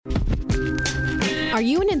Are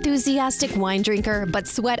you an enthusiastic wine drinker but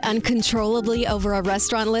sweat uncontrollably over a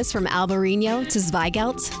restaurant list from Albarino to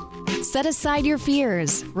Zweigelt? Set aside your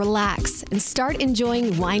fears, relax, and start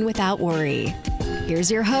enjoying wine without worry. Here's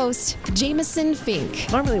your host, Jameson Fink.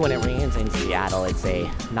 Normally when it rains in Seattle, it's a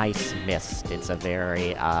nice mist. It's a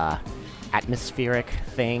very atmospheric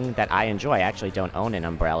thing that I enjoy. I actually don't own an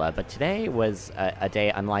umbrella, but today was a day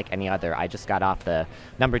unlike any other. I just got off the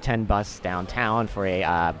number 10 bus downtown for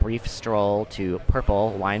a brief stroll to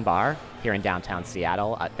Purple Wine Bar here in downtown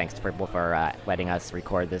Seattle. Thanks to Purple for letting us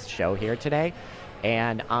record this show here today.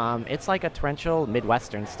 And it's like a torrential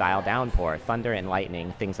Midwestern-style downpour, thunder and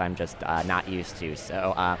lightning, things I'm just not used to.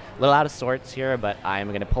 So a little out of sorts here, but I'm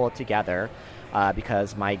going to pull it together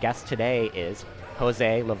because my guest today is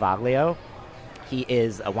Jose Lavaglio. He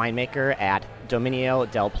is a winemaker at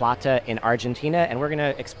Dominio del Plata in Argentina, and we're going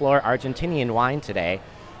to explore Argentinian wine today.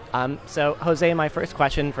 So, Jose, my first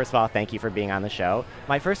question, first of all, thank you for being on the show.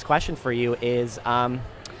 My first question for you is, when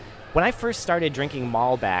I first started drinking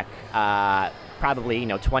Malbec, probably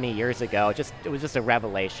 20 years ago, it was just a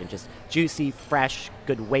revelation. Just juicy, fresh,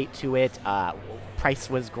 good weight to it.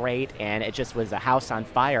 Price was great, and it just was a house on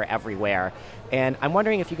fire everywhere. And I'm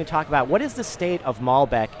wondering if you can talk about what is the state of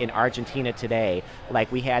Malbec in Argentina today? Like,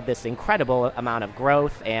 we had this incredible amount of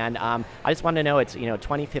growth, and I just want to know, it's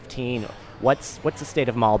 2015. What's the state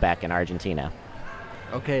of Malbec in Argentina?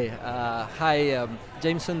 Okay. Hi,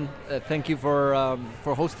 Jameson. Thank you for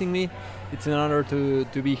hosting me. It's an honor to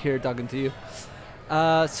be here talking to you.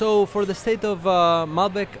 So for the state of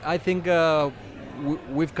Malbec, I think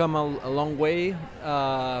we've come a long way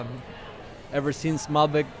ever since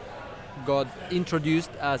Malbec got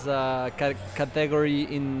introduced as a category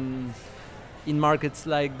in markets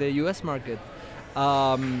like the U.S. market.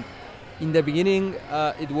 In the beginning,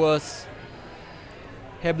 it was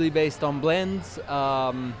heavily based on blends.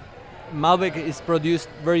 Malbec is produced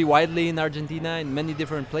very widely in Argentina in many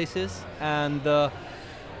different places, and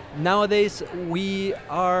nowadays we've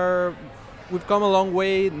come a long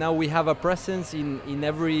way. Now we have a presence in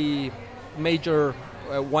every major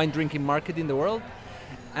wine drinking market in the world,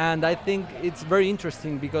 and I think it's very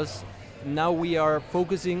interesting because now we are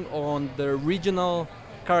focusing on the regional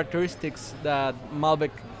characteristics that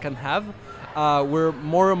Malbec can have. We're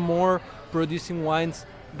more and more producing wines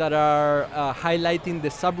that are highlighting the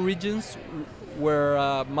sub-regions where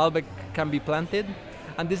Malbec can be planted.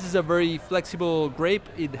 And this is a very flexible grape.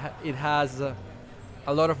 It has a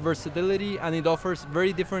lot of versatility, and it offers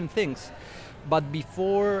very different things. But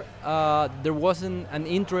before, there wasn't an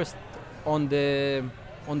interest on the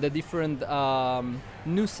different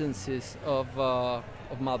nuisances of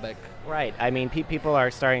Malbec. Right. I mean, people are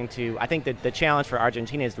starting to. I think that the challenge for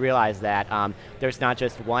Argentina is to realize that there's not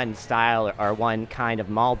just one style or one kind of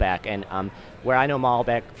Malbec. And where I know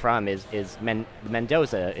Malbec from is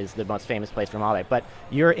Mendoza is the most famous place for Malbec. But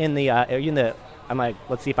you're in the.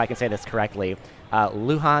 Let's see if I can say this correctly.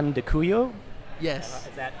 Luján de Cuyo. Yes.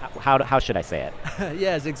 Is that how should I say it?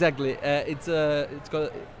 Yes, exactly. It's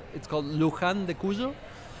called Luján de Cuyo.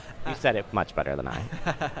 You said it much better than I.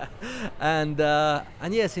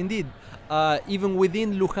 And yes, indeed. Even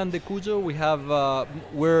within Luján de Cuyo, we have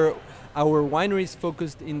where our winery is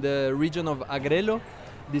focused in the region of Agrelo.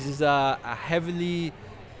 This is a heavily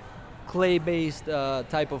clay-based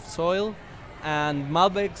type of soil, and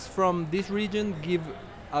Malbecs from this region give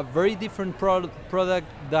a very different product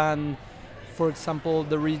than, for example,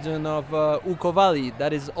 the region of Uco Valley,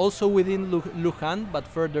 that is also within Luján, but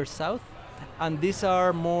further south. And these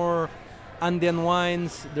are more Andean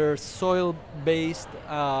wines. They're soil-based,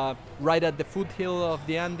 right at the foothill of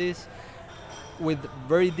the Andes, with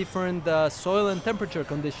very different soil and temperature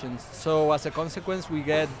conditions. So as a consequence, we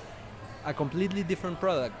get a completely different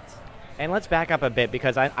product. And let's back up a bit,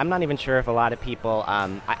 because I'm not even sure if a lot of people.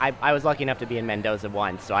 I was lucky enough to be in Mendoza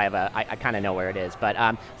once, so I kind of know where it is. But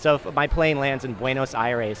so if my plane lands in Buenos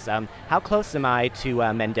Aires, how close am I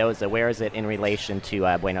to Mendoza? Where is it in relation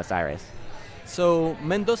to Buenos Aires? So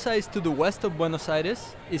Mendoza is to the west of Buenos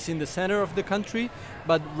Aires. It's in the center of the country,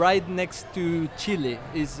 but right next to Chile.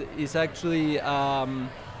 Is actually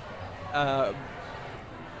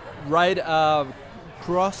right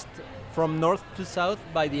crossed from north to south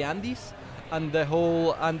by the Andes and the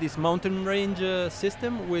whole Andes mountain range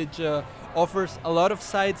system, which offers a lot of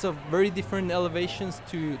sites of very different elevations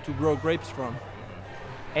to grow grapes from.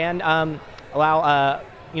 And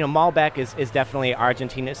Malbec is definitely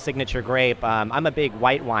Argentina's signature grape. I'm a big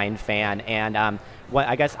white wine fan, and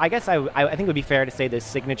I guess I think it would be fair to say the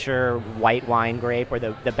signature white wine grape, or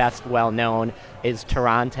the best well-known, is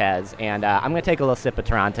Torrontés. And I'm going to take a little sip of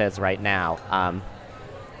Torrontés right now.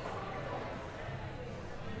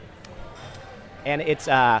 And it's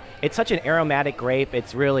such an aromatic grape.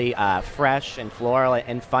 It's really fresh and floral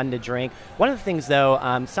and fun to drink. One of the things,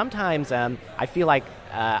 though, sometimes I feel like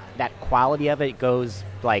that quality of it goes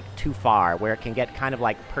like too far, where it can get kind of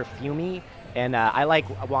like perfumey. And I like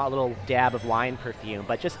a little dab of wine perfume,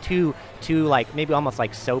 but just too like maybe almost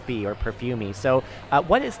like soapy or perfumey. So,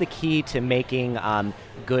 what is the key to making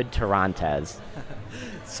good Torrontés?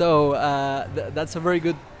 So that's a very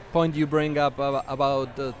good point you bring up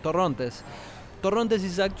about Torrontés. Torrontés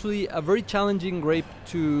is actually a very challenging grape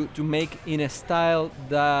to make in a style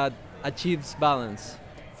that achieves balance.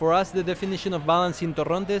 For us, the definition of balance in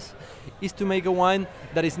Torrontés is to make a wine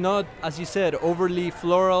that is not, as you said, overly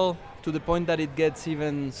floral to the point that it gets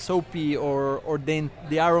even soapy, or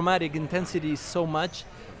the aromatic intensity is so much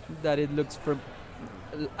that it looks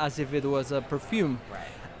as if it was a perfume.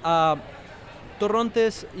 Right.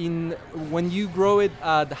 Torrontés, when you grow it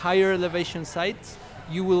at higher elevation sites,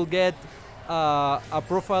 you will get a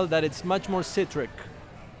profile that it's much more citric,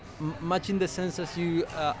 much in the sense as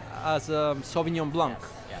Sauvignon Blanc.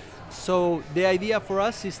 Yes. So the idea for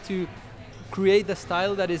us is to create a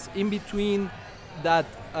style that is in between that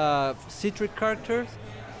citric character,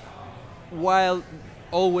 while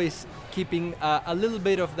always keeping a little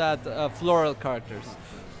bit of that floral characters.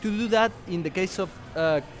 To do that, in the case of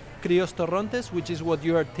Crios Torrontés, which is what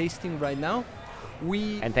you are tasting right now,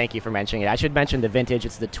 And thank you for mentioning it. I should mention the vintage.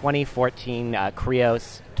 It's the 2014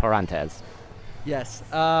 Crios Torrontés. Yes.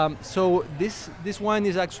 So this wine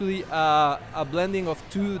is actually a blending of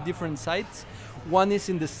two different sites. One is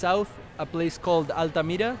in the south, a place called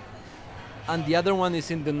Altamira, and the other one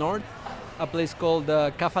is in the north, a place called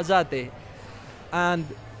Cafazate. And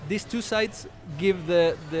these two sites give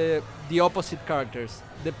the opposite characters.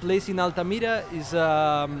 The place in Altamira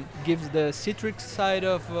gives the citric side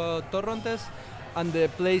of Torrontés, and the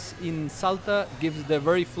place in Salta gives the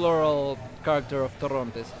very floral character of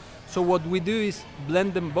Torrontés. So what we do is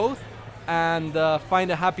blend them both and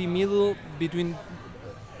find a happy middle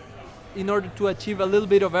in order to achieve a little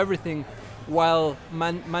bit of everything, while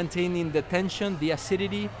maintaining the tension, the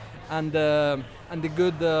acidity, and the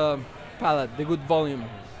good palate, the good volume.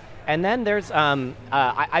 And then there's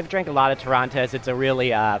I've drank a lot of Torrontés. It's a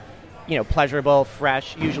really pleasurable,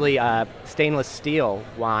 fresh, usually stainless steel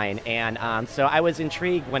wine. And so I was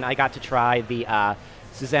intrigued when I got to try the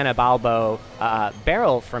Susana Balbo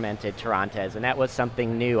barrel fermented Torrontés, and that was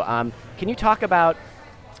something new. Can you talk about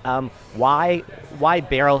why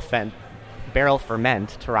barrel ferment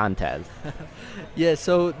Torrontés? Yeah,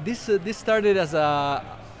 so this started as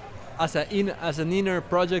an inner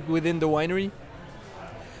project within the winery.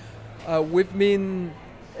 We've been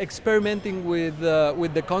experimenting with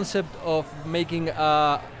the concept of making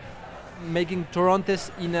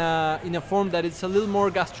Torrontés in a form that is a little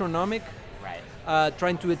more gastronomic, right?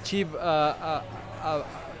 Trying to achieve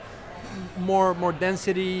more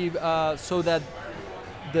density, so that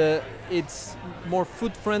it's more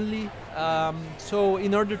food friendly. So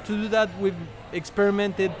in order to do that, we've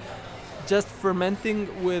experimented just fermenting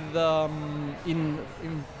with in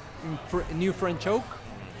new French oak.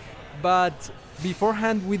 But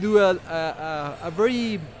beforehand, we do a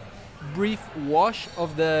very brief wash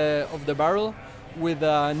of the barrel with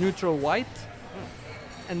a neutral white,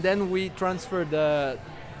 and then we transfer the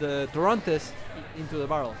Torrontés into the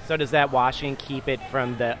barrel. So does that washing keep it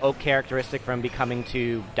from the oak characteristic from becoming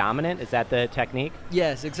too dominant? Is that the technique?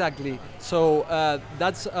 Yes, exactly. So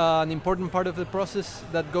that's an important part of the process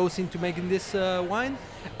that goes into making this wine.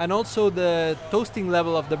 And also the toasting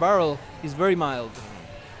level of the barrel is very mild.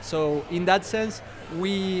 So in that sense,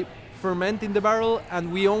 we ferment in the barrel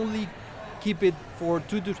and we only keep it for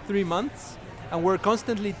 2 to 3 months. And we're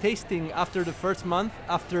constantly tasting after the first month,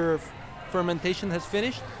 after fermentation has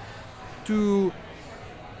finished, to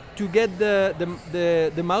get the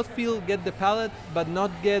mouthfeel, get the palate, but not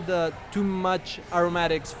get too much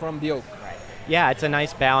aromatics from the oak. Right. Yeah, it's a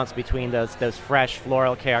nice balance between those fresh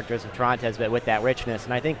floral characters of Torrontés, but with that richness.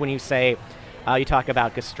 And I think when you say, you talk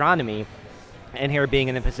about gastronomy, and here being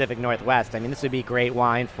in the Pacific Northwest, I mean, this would be great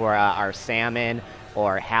wine for our salmon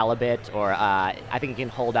or halibut, or I think it can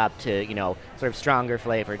hold up to, sort of stronger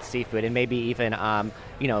flavored seafood, and maybe even, I'm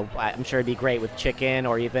sure it'd be great with chicken,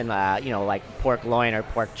 or even, like pork loin or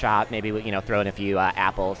pork chop, maybe, throw in a few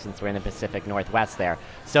apples, since we're in the Pacific Northwest there.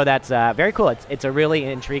 So that's very cool. It's a really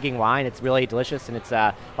intriguing wine. It's really delicious, and it's,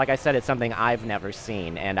 like I said, it's something I've never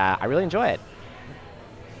seen, and I really enjoy it.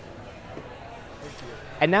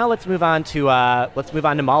 And now let's move on to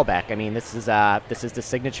Malbec. I mean, this is the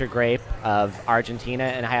signature grape of Argentina,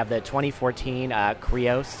 and I have the 2014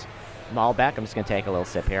 Crios Malbec. I'm just going to take a little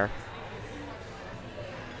sip here.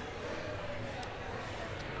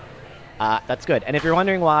 That's good. And if you're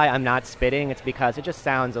wondering why I'm not spitting, it's because it just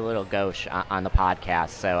sounds a little gauche on the podcast.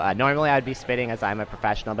 So normally I'd be spitting as I'm a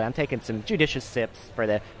professional, but I'm taking some judicious sips for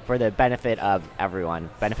the benefit of everyone,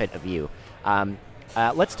 benefit of you.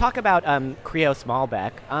 Let's talk about Krios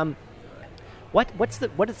Malbec.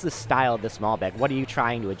 What is the style of this Malbec? What are you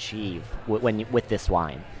trying to achieve with this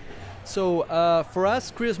wine? So for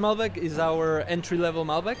us, Krios Malbec is our entry-level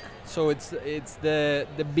Malbec. So it's the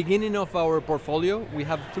beginning of our portfolio. We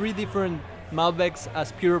have 3 different Malbecs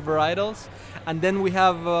as pure varietals, and then we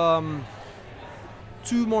have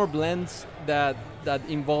 2 more blends that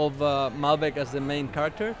involve Malbec as the main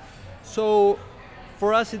character. So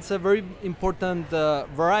for us, it's a very important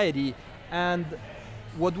variety, and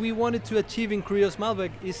what we wanted to achieve in Krios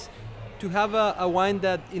Malbec is to have a wine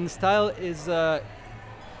that in style is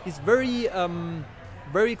very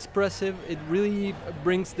very expressive. It really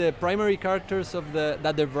brings the primary characters of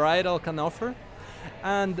that the varietal can offer,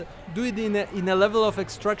 and do it in a level of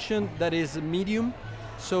extraction that is medium,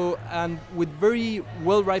 so and with very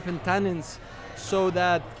well ripened tannins, so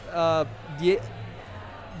that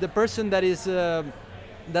the person that is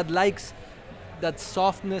that likes that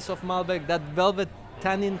softness of Malbec, that velvet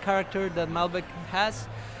tannin character that Malbec has,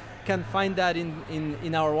 can find that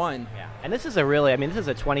in our wine. Yeah. And this is this is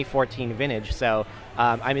a 2014 vintage, so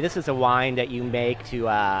this is a wine that you make to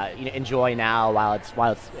enjoy now while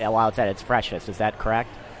it's at its freshest. Is that correct?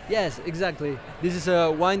 Yes, exactly. This is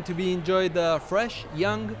a wine to be enjoyed fresh,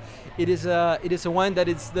 young. It is a wine that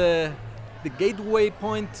is the gateway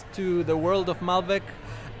point to the world of Malbec.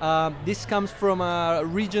 This comes from a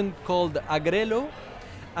region called Agrelo,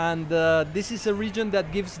 and this is a region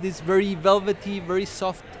that gives this very velvety, very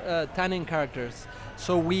soft tannin characters.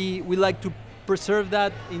 So we like to preserve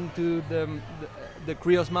that into the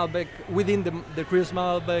Krios Malbec, within the Krios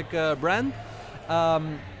Malbec brand,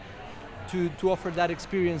 to offer that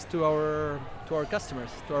experience to our customers,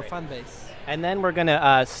 to our fan base. And then we're going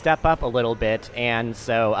to step up a little bit, and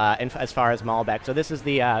so as far as Malbec, so this is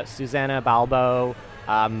the Susana Balbo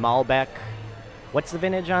Malbec. What's the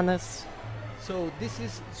vintage on this? So this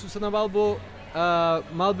is Susana Balbo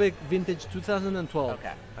Malbec Vintage 2012. Okay,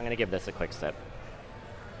 I'm going to give this a quick sip.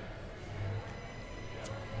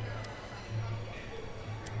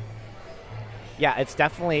 Yeah, it's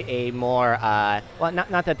definitely a more,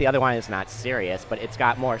 not that the other one is not serious, but it's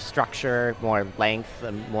got more structure, more length,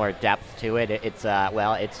 more depth to it. It's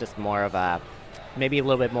just more of a, maybe a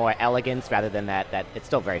little bit more elegance rather than that it's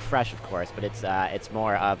still very fresh, of course, but it's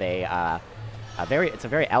more of it's a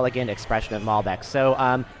very elegant expression of Malbec. So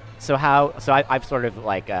I've sort of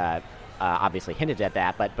obviously hinted at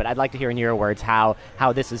that, but I'd like to hear in your words how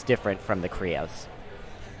this is different from the Krios.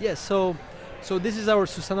 Yes, so this is our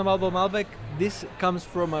Susana Balbo Malbec. This comes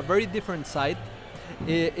from a very different site.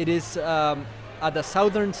 It is at the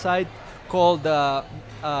southern site called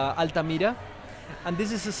Altamira, and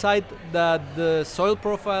this is a site that the soil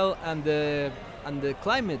profile and the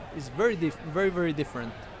climate is very very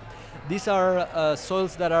different. These are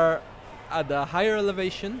soils that are at a higher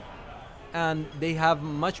elevation, and they have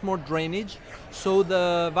much more drainage, so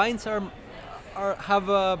the vines have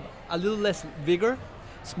a little less vigor,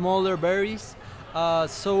 smaller berries.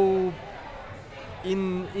 So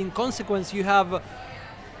in consequence, you have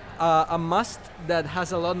a must that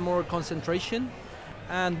has a lot more concentration,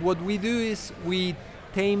 and what we do is we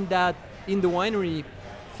tame that in the winery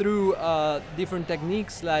through different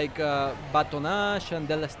techniques like batonnage and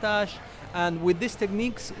délestage, and with these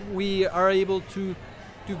techniques we are able to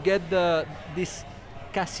get this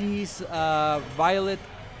cassis violet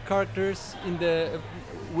characters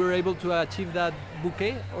we're able to achieve that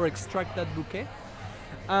bouquet or extract that bouquet,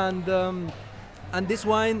 and this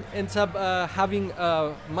wine ends up having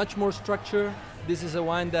much more structure. This is a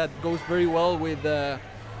wine that goes very well with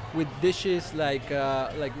dishes like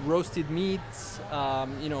roasted meats,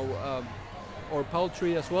 or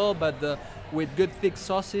poultry as well, but with good thick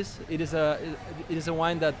sauces. It is a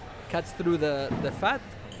wine that cuts through the fat.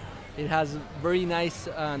 It has very nice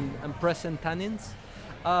and present tannins.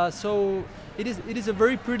 So it is a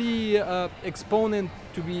very pretty exponent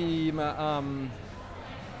to be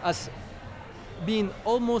as being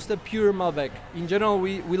almost a pure Malbec. In general,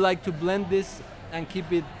 we like to blend this and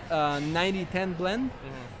keep it 90-10 blend.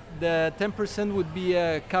 Mm-hmm. The 10% would be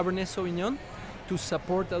a Cabernet Sauvignon to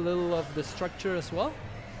support a little of the structure as well.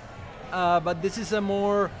 But this is a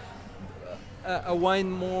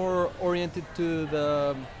wine more oriented to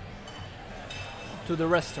the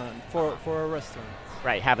restaurant, for a restaurant.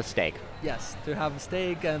 Right, have a steak. Yes, to have a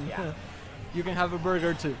steak, and you can have a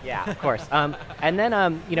burger too. Yeah, of course. And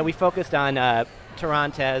then we focused on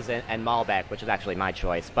Torrontés and Malbec, which is actually my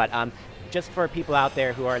choice. But just for people out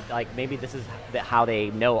there who are like, maybe this is how they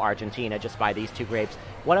know Argentina, just by these two grapes,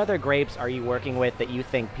 what other grapes are you working with that you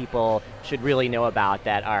think people should really know about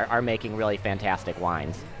that are making really fantastic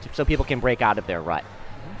wines, so people can break out of their rut?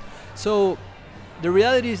 So the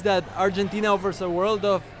reality is that Argentina offers a world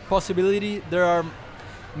of possibility. There are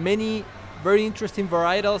many very interesting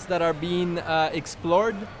varietals that are being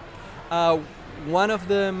explored. One of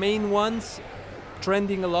the main ones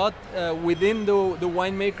trending a lot within the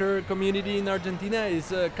winemaker community in Argentina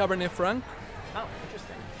is Cabernet Franc. Oh,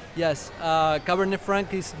 interesting. Yes, Cabernet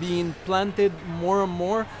Franc is being planted more and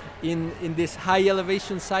more in these high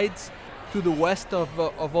elevation sites to the west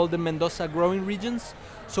of all the Mendoza growing regions.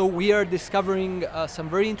 So we are discovering some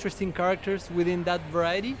very interesting characters within that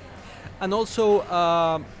variety. And also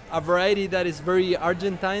a variety that is very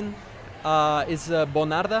Argentine is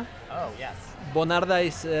Bonarda. Oh, yes. Bonarda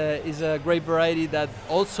is a great variety that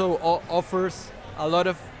also offers a lot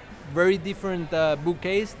of very different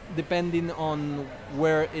bouquets depending on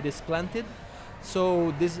where it is planted.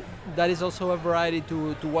 So that is also a variety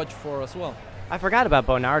to watch for as well. I forgot about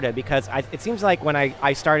Bonarda because it seems like when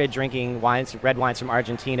I started drinking red wines from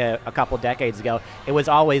Argentina a couple decades ago, it was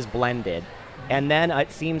always blended. And then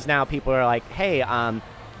it seems now people are like, hey,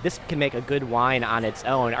 this can make a good wine on its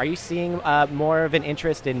own. Are you seeing more of an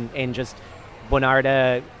interest in just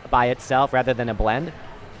Bonarda by itself rather than a blend?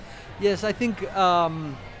 Yes, I think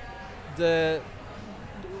the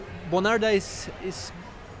Bonarda is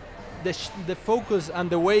the focus and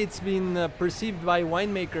the way it's been perceived by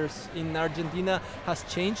winemakers in Argentina has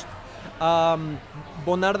changed.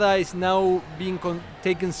 Bonarda is now being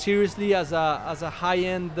taken seriously as a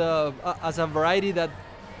high-end, as a variety that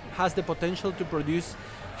has the potential to produce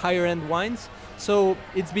higher-end wines. So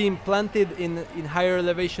it's being planted in higher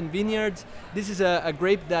elevation vineyards. This is a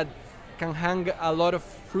grape that can hang a lot of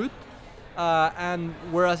fruit, and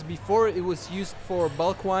whereas before it was used for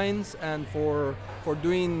bulk wines and for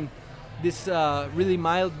doing this really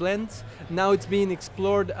mild blends, now it's being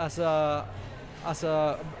explored as a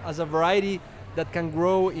variety that can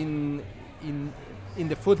grow in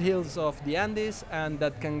the foothills of the Andes and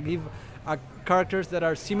that can give characters that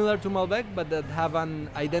are similar to Malbec but that have an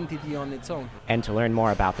identity on its own. And to learn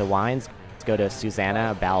more about the wines, go to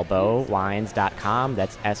SusanaBalbo.wines.com.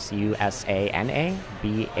 That's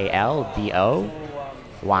SusanaBalbo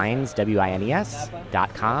wines,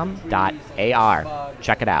 WINES.com.AR.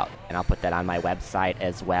 Check it out, and I'll put that on my website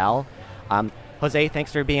as well. Jose,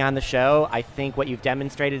 thanks for being on the show. I think what you've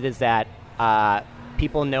demonstrated is that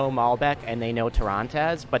people know Malbec and they know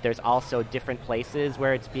Torrontés, but there's also different places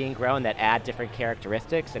where it's being grown that add different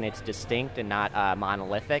characteristics, and it's distinct and not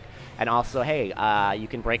monolithic. And also, hey, you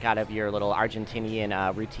can break out of your little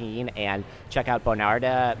Argentinian routine and check out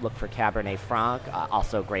Bonarda, look for Cabernet Franc,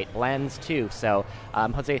 also great blends too. So,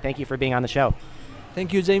 Jose, thank you for being on the show.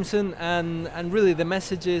 Thank you, Jameson. And really the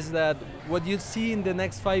message is that what you see in the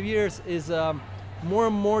next 5 years is more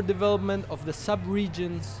and more development of the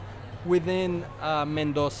sub-regions within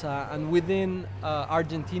Mendoza and within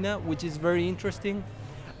Argentina, which is very interesting.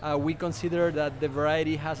 We consider that the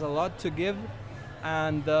variety has a lot to give,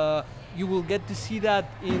 and you will get to see that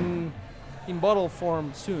in bottle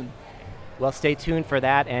form soon. Well, stay tuned for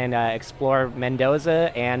that and explore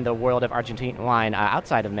Mendoza and the world of Argentine wine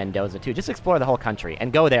outside of Mendoza, too. Just explore the whole country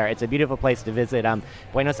and go there. It's a beautiful place to visit.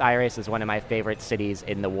 Buenos Aires is one of my favorite cities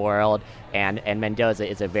in the world, and Mendoza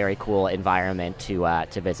is a very cool environment to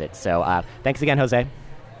visit. So thanks again, Jose.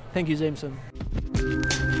 Thank you, Jameson.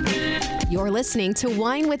 You're listening to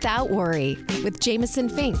Wine Without Worry with Jameson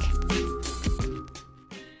Fink.